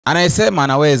Anayesema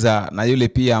anaweza na yule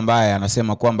pia ambaye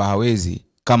anasema kwamba hawezi,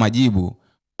 kama jibu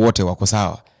wote wako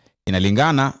sawa.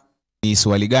 Inalingana ni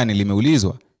swali gani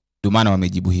limeulizwa, ndio maana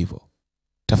wamejibu hivyo.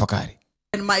 Tafakari.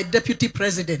 And my deputy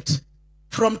president,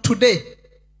 from today,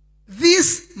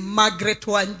 this Margaret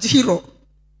Wanjiro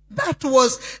that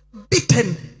was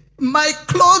beaten, my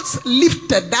clothes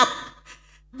lifted up,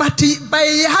 but by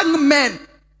young men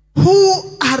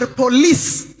who are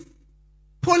police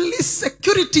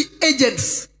security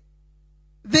agents,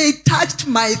 they touched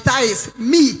my thighs,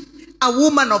 me, a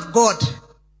woman of God.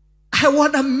 I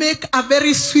want to make a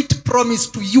very sweet promise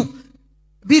to you.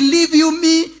 Believe you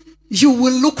me, you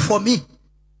will look for me.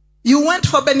 You went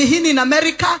for Benihin in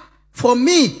America, for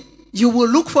me, you will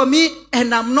look for me,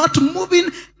 and I'm not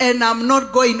moving and I'm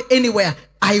not going anywhere.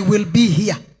 I will be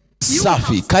here.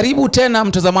 Safi, karibu tena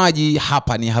mtazamaji,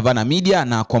 hapa ni Havana Media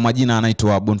na kwa majina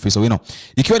anaitwa Boniface Owino.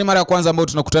 Ikiwa ni mara ya kwanza ambayo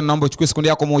tunakutana, naomba uchukue sekunde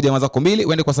yako moja ama zako mbili,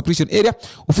 uende kwa subscription area,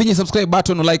 ufinye subscribe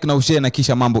button, like na ushare, na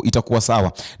kisha mambo itakuwa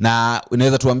sawa. Na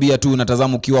unaweza tuambia tu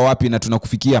unatazama ukiwa wapi na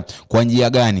tunakufikia kwa njia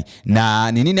gani,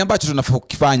 na ni nini ambacho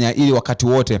tunafanya ili wakati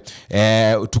wote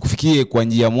tukufikie kwa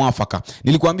njia mwafaka.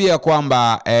 Nilikuambia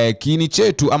kwamba kiini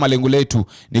chetu ama lengo letu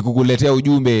ni kukuletea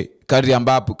ujumbe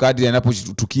kadri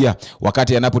yanapotukia,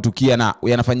 wakati yanapotukia, na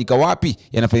yanafanyika wapi,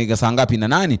 yanafanyika saa ngapi, na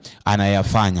nani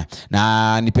anayafanya.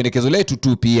 Na ni pendekezo letu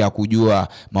tu pia kujua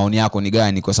maoni yako ni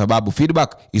gani, kwa sababu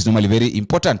feedback is normally very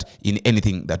important in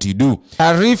anything that you do.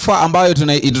 Taarifa ambayo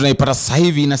tunaipata sasa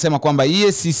hivi inasema kwamba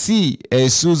EACC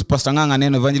sues Pastor Nganga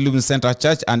Neno Evangelism Center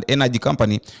Church and Energy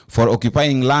Company for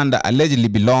occupying land allegedly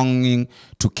belonging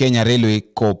to Kenya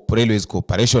Railways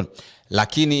Corporation.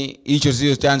 Lakini hicho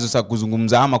sio chanzo cha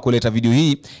kuzungumza ama kuleta video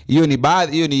hii. Hiyo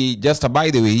ni just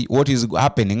by the way what is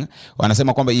happening.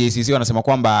 Wanasema kwamba EACC wanasema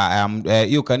kwamba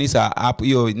hiyo kanisa hapo,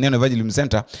 hiyo Neno Evangelism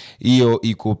Center, hiyo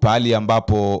iko pali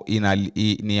ambapo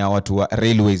ni ya watu wa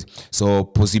railways. So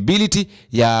possibility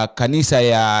ya kanisa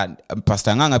ya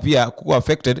Pastor Nganga pia kuwa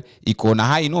affected iko na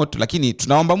high note, lakini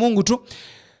tunaomba Mungu tu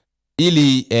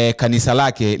ili kanisa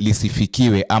lake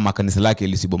lisifikiwe ama kanisa lake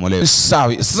lisibomolewe.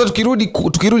 Sawa. Sasa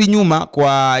tukirudi nyuma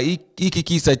kwa hiki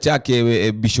kisa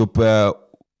chake Bishop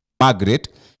Margaret,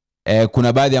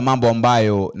 kuna baadhi ya mambo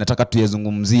ambayo nataka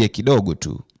tuyazungumzie kidogo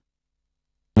tu.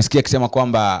 Msikia akisema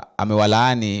kwamba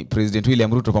amewalaani President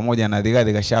William Ruto pamoja na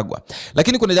Rigathi Gachagua.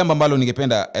 Lakini kuna jambo ambalo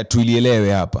ningependa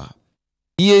tulielewe hapa.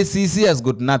 EACC has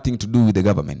got nothing to do with the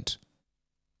government.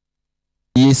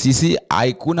 EACC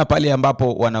haikuna pale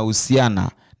ambapo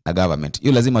wanahusiana na government.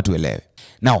 Hiyo lazima tuelewe.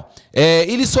 Now,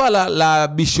 ili swala la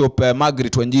Bishop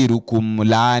Margaret Wanjiru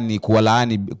kulani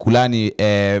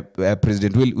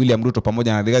President William Ruto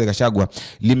pamoja na Rigathi Gachagua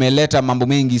limeleta mambo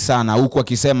mengi sana, huku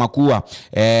akisema kuwa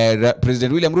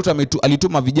President William Ruto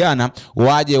alituma vijana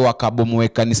waje wakabomoe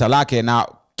kanisa lake, na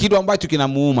kitu ambacho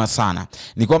kinamuuma sana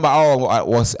ni kwamba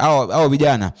hao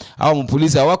vijana, hao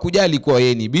mpolisi hawakujali kuwa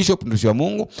yeye ni bishop, mtumishi wa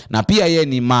Mungu, na pia yeye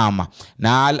ni mama.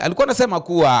 Na alikuwa anasema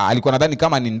kuwa alikuwa nadhani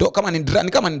kama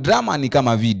ni drama, ni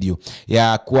kama video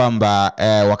ya kwamba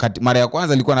wakati mara ya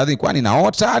kwanza alikuwa nadhani kwani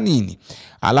naota nini,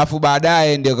 alafu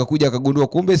baadaye ndio akakuja akagundua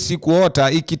kumbe si kuota,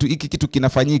 hiki kitu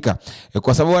kinafanyika.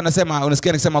 Kwa sababu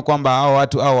unasikia anasema kwamba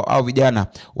hao vijana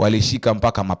walishika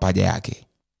mpaka mapaja yake.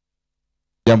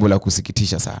 Jambo la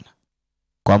kusikitisha sana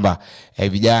kwamba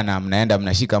vijana mnaenda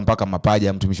mnashika mpaka mapaja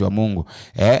ya mtumishi wa Mungu,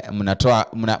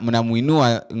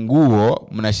 mnamuinua nguo,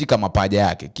 mnashika mapaja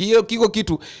yake. Kiko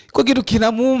kitu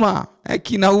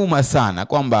kinauma sana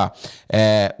kwamba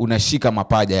unashika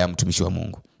mapaja ya mtumishi wa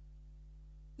Mungu.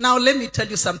 Now let me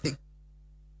tell you something.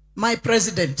 My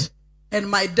president and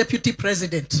my deputy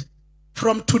president,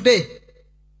 from today,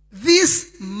 this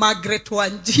Margaret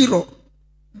Wanjiro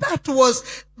that was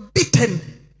beaten,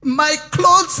 my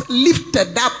clothes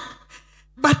lifted up,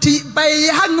 but by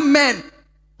young men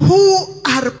who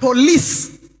are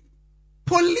police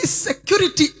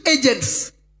security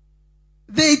agents,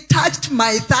 they touched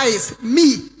my thighs,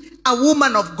 me, a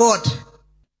woman of God.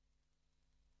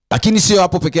 Lakini sio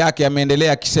hapo peke yake,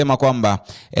 ameendelea akisema kwamba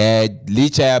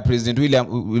licha ya President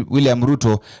William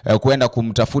Ruto kwenda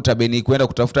kutafuta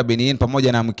Benin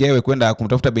pamoja na mkewe, kwenda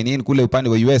kumtafuta Benin kule upande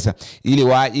wa US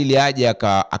ili aje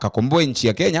akakomboe nchi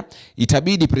ya Kenya,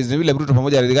 itabidi President William Ruto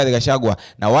pamoja na Rigathi Gachagua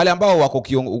na wale ambao wako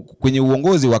kwenye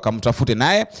uongozi wakamtafute,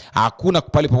 naye hakuna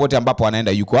pale popote ambapo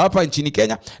anaenda. Yuko hapa nchini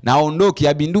Kenya na aondoki,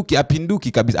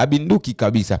 abinduki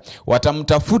kabisa.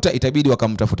 Watamtafuta, itabidi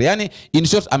wakamtafute. Yani in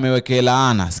short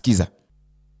amewekelaana. Skiza.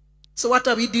 So what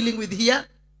are we dealing with here?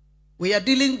 We are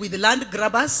dealing with land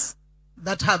grabbers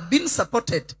that have been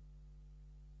supported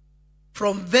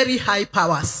from very high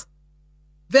powers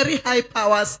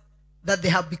that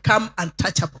they have become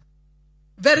untouchable.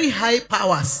 very high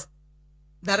powers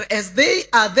that as they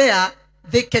are there,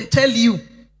 they can tell you,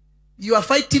 you are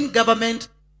fighting government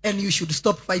and you should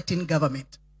stop fighting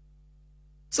government.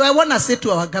 So I want to say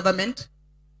to our government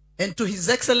and to His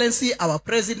Excellency, our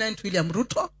President William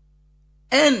Ruto,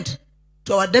 and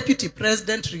to our Deputy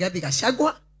President Rigathi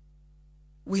Gachagua,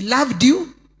 we loved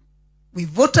you, we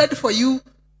voted for you,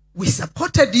 we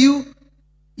supported you,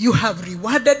 you have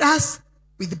rewarded us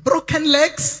with broken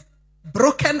legs,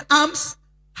 broken arms,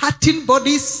 hurting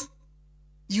bodies.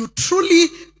 You truly,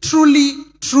 truly,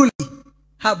 truly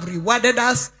have rewarded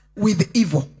us with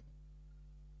evil.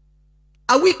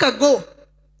 A week ago,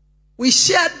 we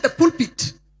shared the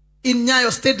pulpit in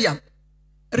Nyayo Stadium,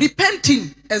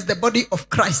 repenting as the body of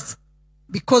Christ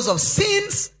because of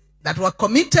sins that were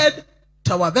committed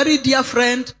to our very dear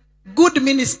friend, good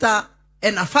minister,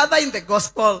 and a father in the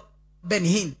gospel, Ben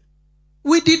Hinn.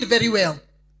 We did very well.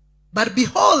 But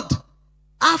behold,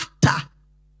 after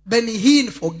Ben Hinn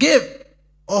forgave,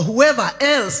 or whoever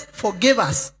else forgave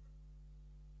us,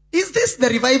 is this the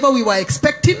revival we were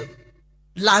expecting?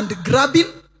 Land grabbing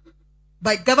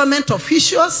by government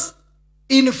officials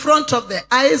in front of the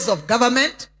eyes of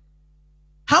government?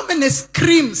 How many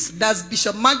screams does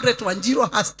Bishop Margaret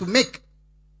Wanjiru has to make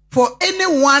for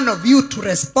any one of you to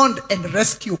respond and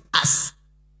rescue us?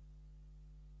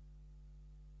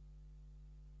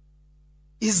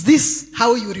 Is this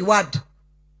how you reward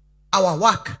our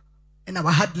work and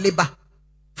our hard labor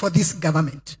for this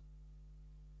government?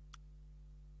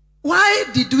 Why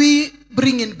did we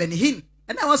bring in Ben Hinn?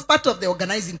 And I was part of the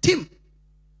organizing team.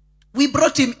 We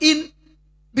brought him in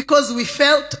because we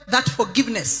felt that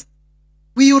forgiveness.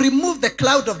 We remove the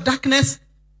cloud of darkness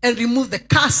and remove the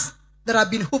curse that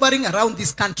have been hovering around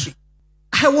this country.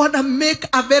 I want to make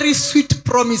a very sweet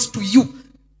promise to you.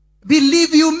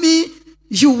 Believe you me,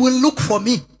 you will look for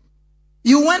me.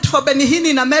 You went for Ben Hinn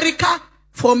in America.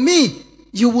 For me,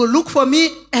 you will look for me,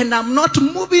 and I'm not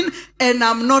moving and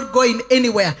I'm not going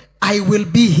anywhere. I will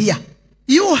be here.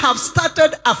 You have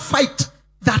started a fight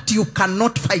that you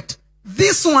cannot fight.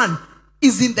 This one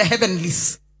is in the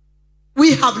heavenlies.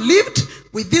 We have lived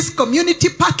with this community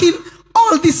parking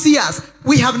all these years.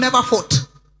 We have never fought.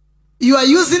 You are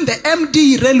using the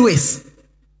MD railways.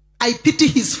 I pity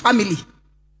his family.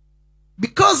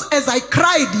 Because as I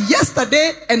cried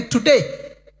yesterday and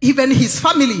today, even his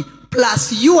family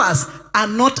plus yours are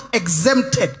not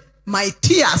exempted. My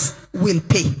tears will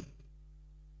pay.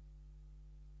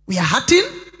 We are hurting.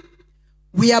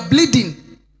 We are bleeding.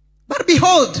 But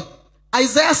behold,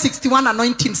 Isaiah 61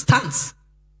 anointing stands.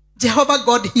 Jehovah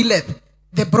God healeth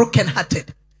the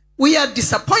brokenhearted. We are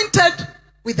disappointed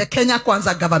with the Kenya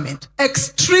Kwanza government.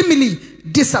 Extremely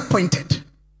disappointed.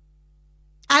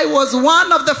 I was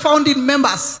one of the founding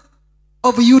members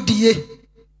of UDA.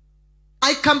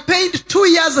 I campaigned 2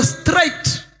 years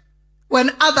straight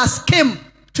when others came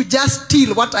to just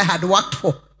steal what I had worked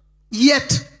for.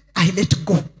 Yet, I let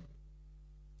go.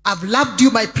 I've loved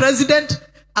you, my president.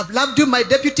 I've loved you, my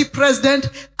deputy president.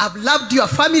 I've loved your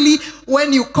family.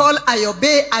 When you call, I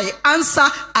obey, I answer.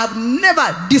 I've never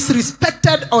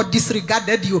disrespected or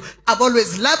disregarded you. I've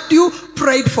always loved you,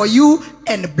 prayed for you,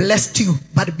 and blessed you.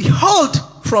 But behold,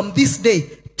 from this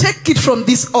day, take it from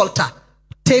this altar,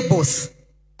 tables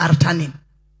are turning.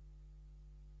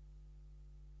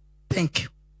 Thank you.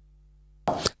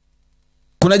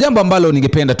 Kuna jambo ambalo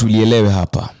ningependa tulielewe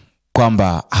hapa,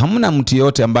 kwamba hamna mtu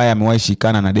yote ambaye amewahi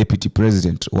shikana na deputy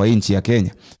president wa nchi ya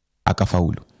Kenya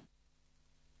akafaulu.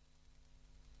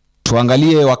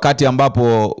 Tuangalie wakati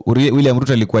ambapo William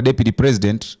Ruto alikuwa deputy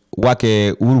president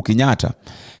wake Uhuru Kenyatta.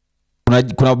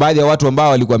 Kuna baadhi ya watu ambao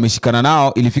walikuwa wameshikana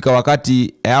nao, ilifika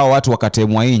wakati hao watu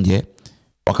wakatemwa nje,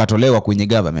 wakatolewa kwenye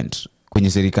government, kwenye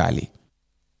serikali.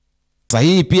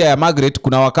 Sahihi pia ya Margaret,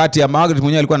 kuna wakati ya Margaret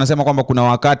mwenyewe alikuwa anasema kwamba kuna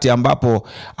wakati ambapo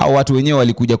hao watu wenyewe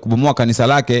walikuja kubomoa kanisa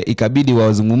lake, ikabidi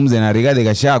wazungumze na Rigathi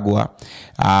Gachagua,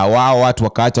 wao watu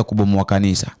wakaacha kubomoa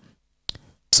kanisa.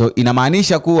 So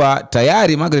inamaanisha kuwa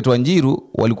tayari Margaret Wanjiru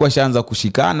walikuwa shaanza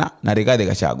kushikana na Rigathi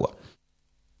Gachagua.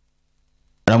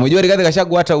 Na mjua Rigathi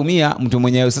Gachagua hata umia, mtu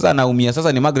mwenyewe sasa anaumia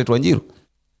sasa ni Margaret Wanjiru.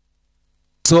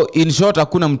 So in short,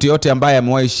 hakuna mtu yote ambaye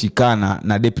amewahi shikana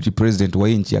na deputy president wa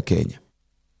nchi ya Kenya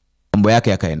mambo yake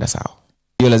yakaenda sawa.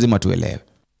 Hiyo lazima tuelewe.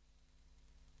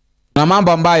 Na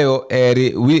mambo ambayo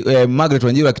Margaret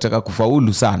Wanjiru akitaka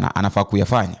kufaulu sana anafaa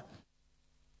kuyafanya.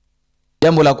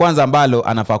 Jambo la kwanza ambalo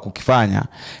anafaa kukifanya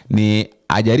ni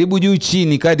ajaribu juu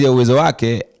chini kadri ya uwezo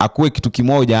wake akuwe kitu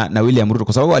kimoja na William Ruto,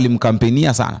 kwa sababu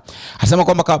alimkampenia sana. Anasema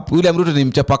kwamba William Ruto ni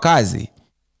mchapakazi.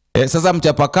 Sasa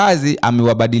mchapakazi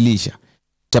amewabadilisha.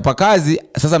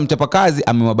 Mchapakazi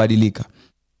amewabadilika.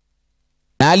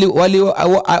 Na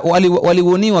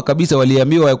walioniwa kabisa,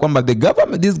 waliambiwa kwamba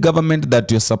this government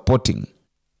that you're supporting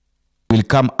will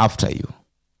come after you.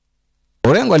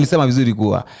 Orengo alisema vizuri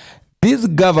kuwa this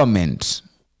government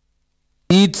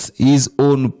eats his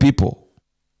own people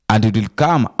and it will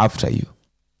come after you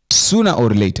sooner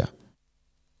or later.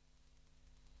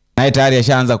 Na tayari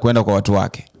ashaanza kwenda kwa watu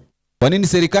wake. Kwa nini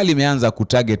serikali imeanza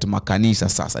kutarget makanisa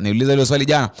sasa? Niuliza hilo swali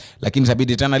jana, lakini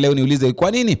itabidi tena leo niulize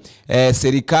kwa nini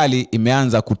serikali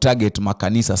imeanza kutarget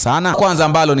makanisa sana. Kwanza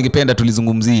ambalo ningependa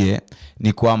tulizungumzie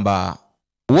ni kwamba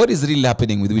what is really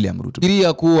happening with William Ruto.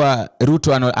 Fikiria kuwa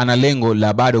Ruto ana lengo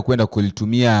la bado kwenda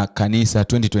kulitumia kanisa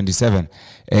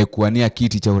 2027 kuwania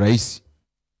kiti cha urais.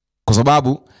 Kwa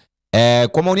sababu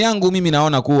kwa maoni yangu mimi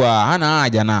naona kuwa hana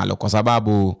haja nalo, kwa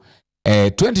sababu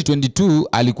 2022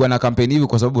 alikuwa na kampeni hivi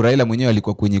kwa sababu Raila mwenyewe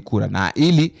alikuwa kwenye kura, na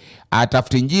ili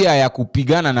atafute njia ya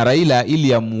kupigana na Raila ili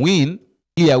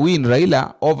ya win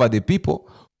Raila over the people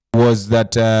was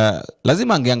that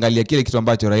lazima angeangalia kile kitu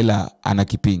ambacho Raila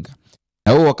anakipinga.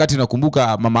 Na huo wakati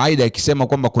nakumbuka Mama Aida akisema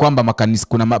kwamba makanisa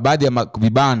kuna baadhi ya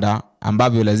vibanda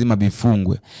ambavyo lazima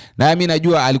bifungwe. Na mimi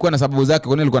najua alikuwa na sababu zake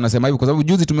kwa nini alikuwa anasema hivyo, kwa sababu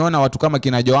juzi tumeona watu kama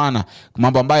kina Joana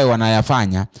mambo ambayo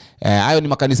wanayafanya. Hayo ni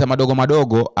makanisa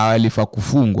madogo alifaa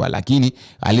kufungwa, lakini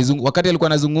wakati alikuwa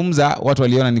anazungumza watu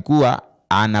waliona ni kuwa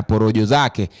ana porojo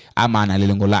zake ama ana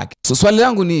lengo lake. So swali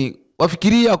langu ni,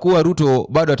 wafikiria kuwa Ruto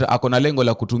bado ako na lengo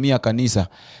la kutumia kanisa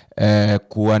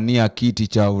kuwania kiti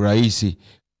cha urais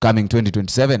coming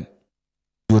 2027?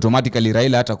 Automatically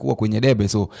Raila atakuwa kwenye debe,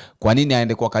 so kwa nini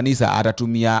aende kwa kanisa?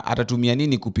 Atatumia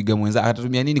nini kupiga mwenza?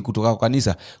 Atatumia nini kutoka kwa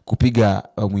kanisa kupiga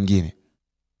mwingine?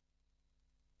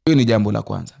 Hiyo ni jambo la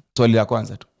kwanza, swali la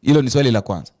kwanza tu. Hilo ni swali la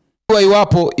kwanza. Kwa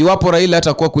iwapo Raila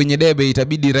atakuwa kwenye debe,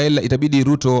 itabidi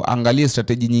Ruto angalie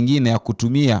strategy nyingine ya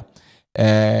kutumia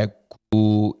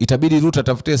itabidi Ruto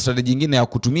atafute strategy nyingine ya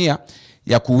kutumia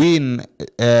ya kuwin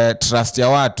trust ya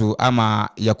watu, ama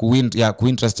ya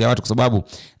kuwin trust ya watu, kwa sababu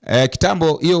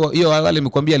kitambo hiyo wale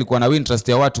nimekwambia alikuwa na win trust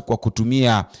ya watu kwa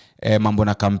kutumia mambo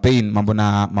na campaign,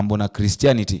 mambo na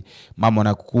Christianity, mambo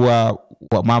na kuwa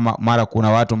mara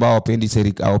kuna watu ambao hawapendi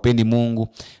serikali, hawapendi Mungu,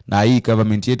 na hii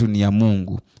government yetu ni ya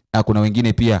Mungu, na kuna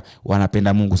wengine pia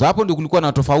wanapenda Mungu. So hapo ndio kulikuwa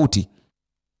na tofauti.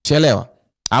 Chelewa.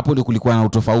 Hapo ndio kulikuwa na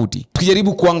utofauti.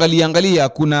 Ukijaribu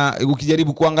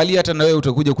kuangalia hata na wewe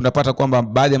utakuja kunapata kwamba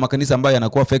baadhi ya makanisa ambayo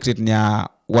yanakuwa affected ni ya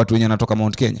watu wenye wanatoka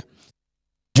Mount Kenya.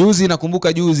 Juzi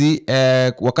nakumbuka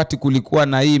wakati kulikuwa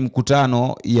na hii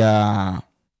mkutano ya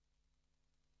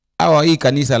hii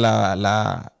kanisa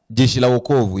la Jeshi la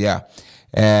Wokovu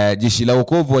Jeshi la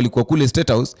Wokovu walikuwa kule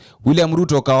State House. William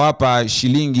Ruto akawapa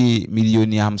shilingi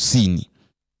milioni 50.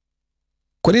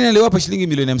 Kwa nini aliwapa shilingi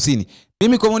milioni 50?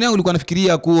 Mimi kwa maoni yangu nilikuwa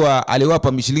nafikiria kuwa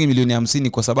aliwapa shilingi milioni 50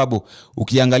 kwa sababu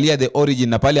ukiangalia the origin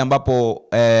na pale ambapo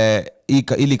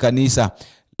ili kanisa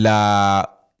la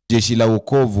Jeshi la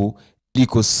Wokovu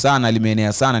liko sana,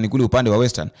 limeenea sana, ni kule upande wa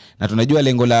Western. Na tunajua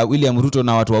lengo la William Ruto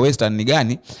na watu wa Western ni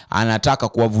gani? Anataka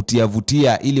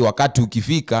kuwavutia ili wakati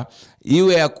ukifika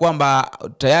iwe ya kwamba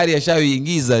tayari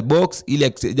ashayoingiza box, ili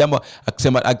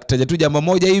akisema akitaja tu jambo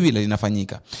moja hivi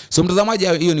linafanyika. So mtazamaji,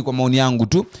 hiyo ni kwa maoni yangu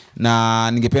tu,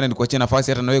 na ningependa nikuachie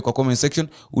nafasi hata na wewe kwa comment section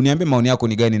uniambie maoni yako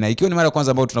ni gani. Na ikiwa ni mara ya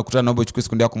kwanza ambayo tunakutana, naomba uchukue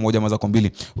sekunde yako moja maza kwa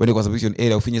mbili uende kwa subscription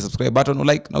area, ufinye subscribe button,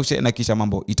 like na ushare, na kisha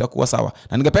mambo itakuwa sawa.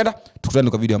 Na ningependa tukutane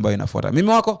kwa video ambayo inafuata. Mimi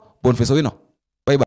wako Boniface Owino.